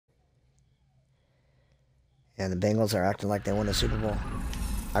And the Bengals are acting like they won a Super Bowl.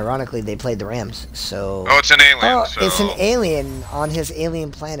 Ironically, they played the Rams, so... Oh, it's an alien, Oh, so... it's an alien on his alien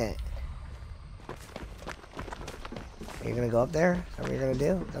planet. Are you gonna go up there? Is that what you're gonna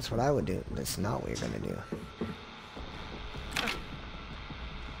do? That's what I would do. That's not what you're gonna do.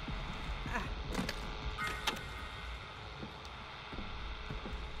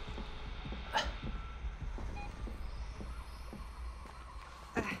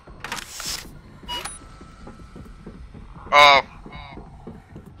 Oh.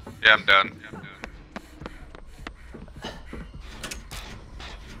 Yeah, I'm done.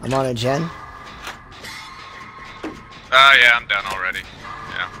 I'm on a gen. Yeah, I'm done already.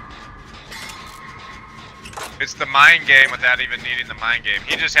 Yeah. It's the mind game without even needing the mind game.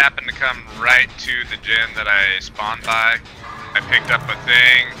 He just happened to come right to the gen that I spawned by. I picked up a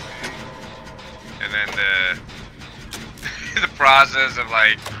thing. And then the process of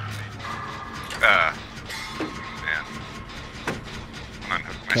like, man.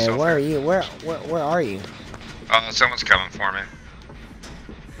 Okay, where are you? Where are you? Oh, someone's coming for me.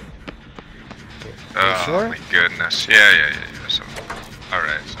 Oh, sure? my goodness. Yeah. So,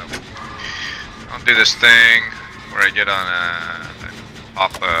 alright, so I'll do this thing where I get on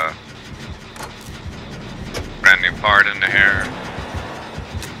off a brand new part into here.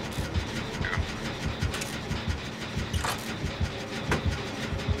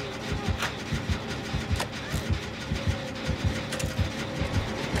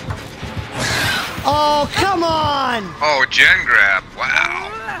 Oh, come on! Oh, gen grab. Wow.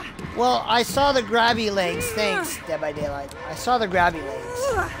 Well, I saw the grabby legs. Thanks, Dead by Daylight. I saw the grabby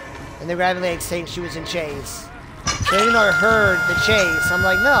legs. And the grabby legs saying she was in chase. So even though I heard the chase, I'm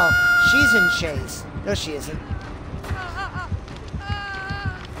like, no, she's in chase. No, she isn't.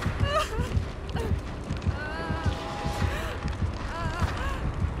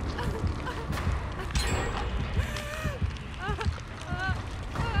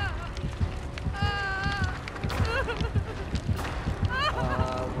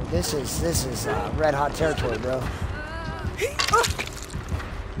 This is red hot territory, bro.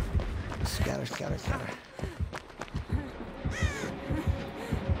 Scatter.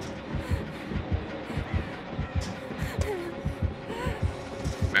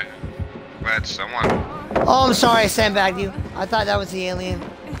 Glad someone. Oh, I'm sorry, I sandbagged you. I thought that was the alien.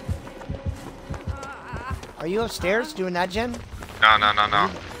 Are you upstairs doing that, Jen? No. No,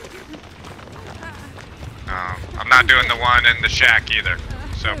 I'm not doing the one in the shack either.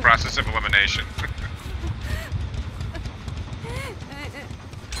 So, process of elimination.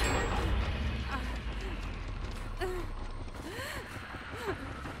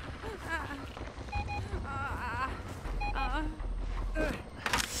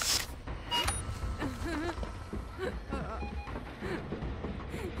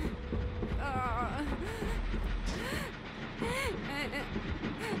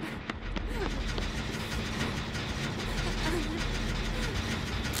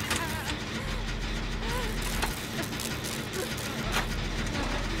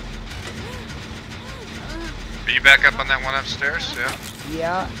 Are you back up on that one upstairs?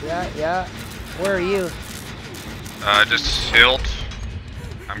 Yeah. Yeah. Where are you? Just hilt.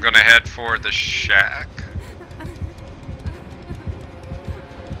 I'm gonna head for the shack.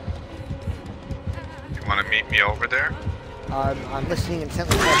 You wanna meet me over there? I'm listening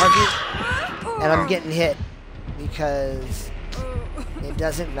intently to my heartbeat, and I'm getting hit because it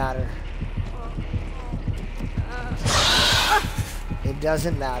doesn't matter. It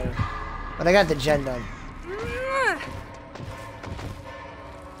doesn't matter. But I got the gen done.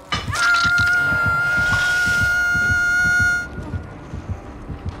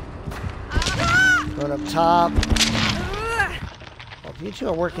 Going up top. Well, if you two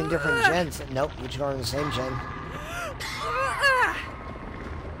are working different gens, nope, you two are on the same gen.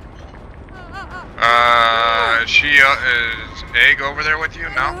 Is Egg over there with you?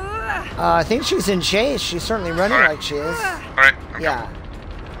 No? I think she's in chase. She's certainly running like she is. Alright, okay. Yeah.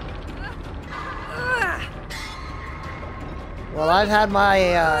 Well, I've had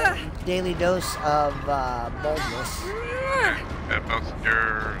my daily dose of boldness. Yeah, both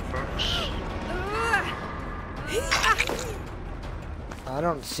your folks. I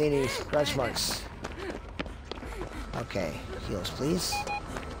don't see any scratch marks. Okay, heals, please.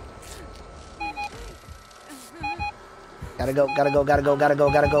 Gotta go there.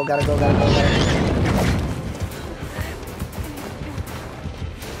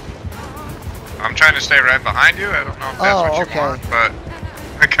 I'm trying to stay right behind you. I don't know if that's what you want, but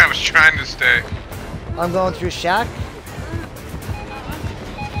I was trying to stay. I'm going through shack.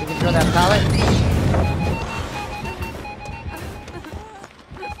 You can throw that pallet.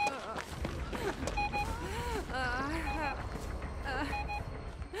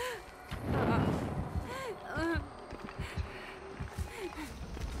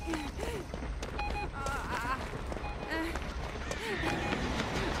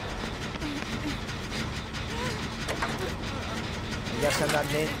 guess I'm not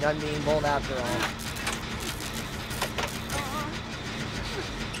done being bold after all.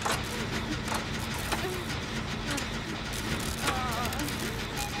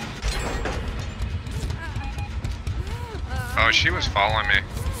 Oh, she was following me.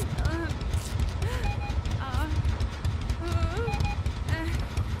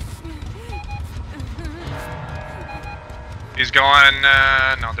 He's going,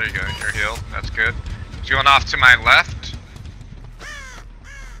 no, there you go, you're healed, that's good. He's going off to my left.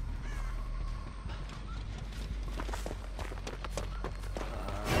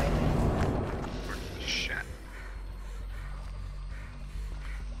 Shit.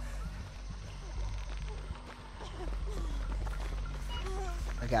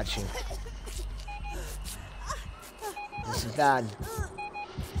 I got you. This is bad.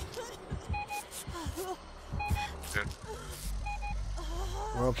 Good.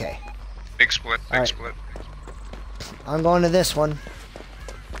 We're okay. Big split, big split. I'm going to this one.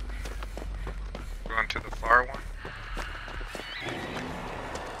 Going to the far one.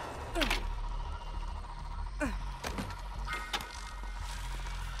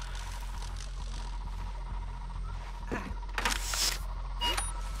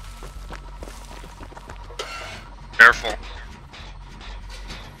 Careful.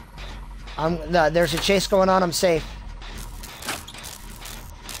 No, there's a chase going on. I'm safe.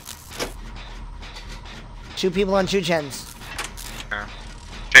 2 people on 2 gens. Yeah.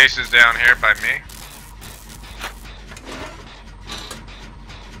 Chase is down here by me.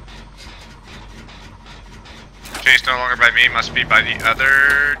 Chase no longer by me, must be by the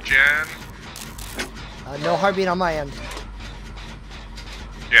other gen. No heartbeat on my end.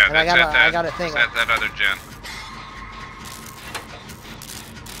 Yeah, And that's I got a thing. At that other gen.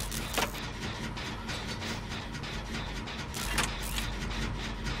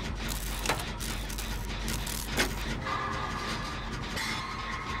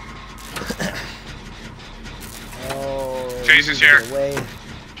 Oh, Chase is here. Away.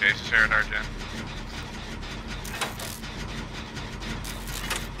 Chase is here at our gen.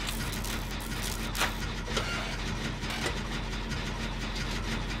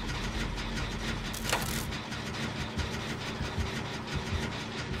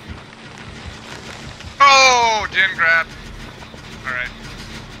 Oh, gen grab. All right.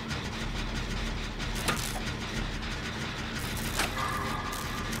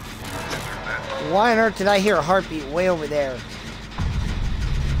 Why on earth did I hear a heartbeat way over there?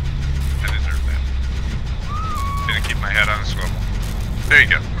 I deserve that. Gonna keep my head on a swivel. There you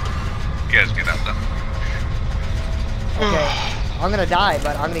go. You guys get out though. Okay. I'm gonna die,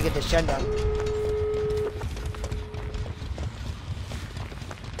 but I'm gonna get this gen done.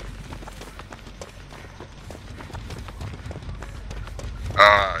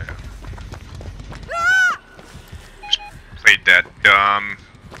 Yeah. Played that dumb.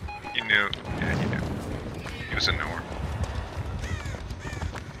 You knew. Yeah, you knew. He was a knower.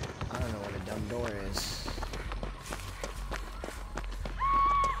 I don't know what a dumb door is.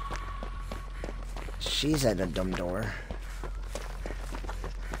 She's at a dumb door.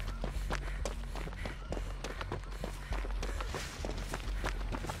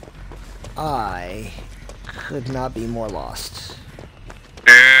 I could not be more lost.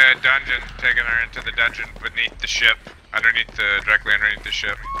 Yeah, dungeon. Taking her into the dungeon beneath the ship. Directly underneath the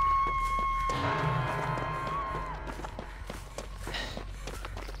ship.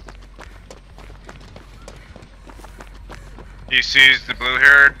 He sees the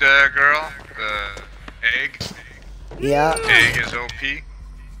blue-haired girl, the egg. Yeah. Egg is OP.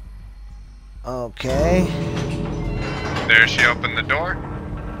 Okay. There she opened the door.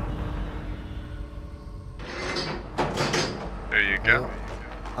 There you go.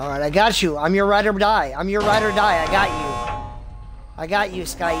 Alright, I got you. I'm your ride or die. I'm your ride or die. I got you. I got you,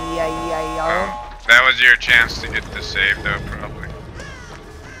 Sky. That was your chance to get the save, though, probably.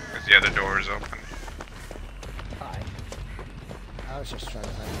 Because the other door is open. Hi. I was just trying to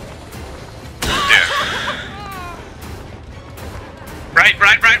find Yeah. Right.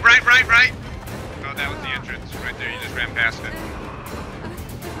 Oh, that was the entrance. Right there, you just ran past it.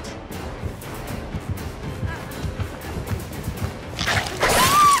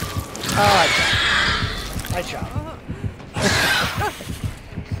 Oh, I tried.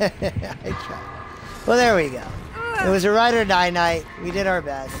 I tried. Well, there we go. It was a ride or die night. We did our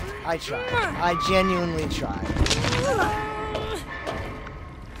best. I tried. I genuinely tried.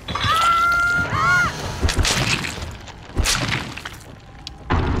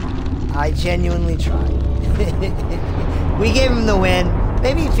 I genuinely tried. We gave him the win.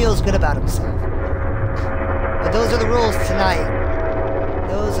 Maybe he feels good about himself. But those are the rules tonight.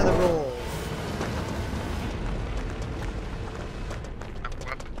 Those are the rules.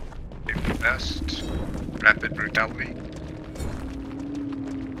 Rapid brutality.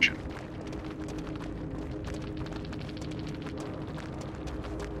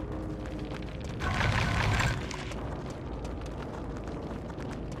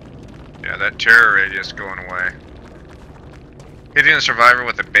 Yeah, that terror radius going away. Hitting a survivor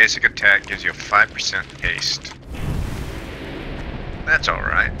with a basic attack gives you a 5% haste. That's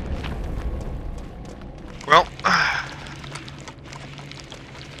alright. Well,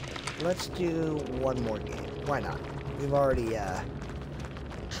 let's do one more game. Why not? We've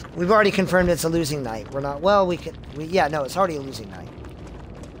already confirmed it's a losing night. We're not, well, yeah, no, it's already a losing night.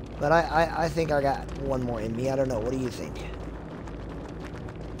 But I think I got one more in me. I don't know. What do you think?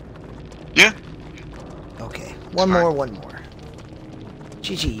 yeah. Okay. One more.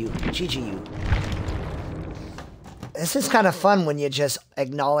 GGU. This is kind of fun when you just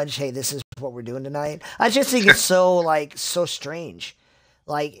acknowledge, hey, this is what we're doing tonight. I just think it's so strange.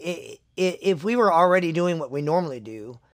 Like, if we were already doing what we normally do,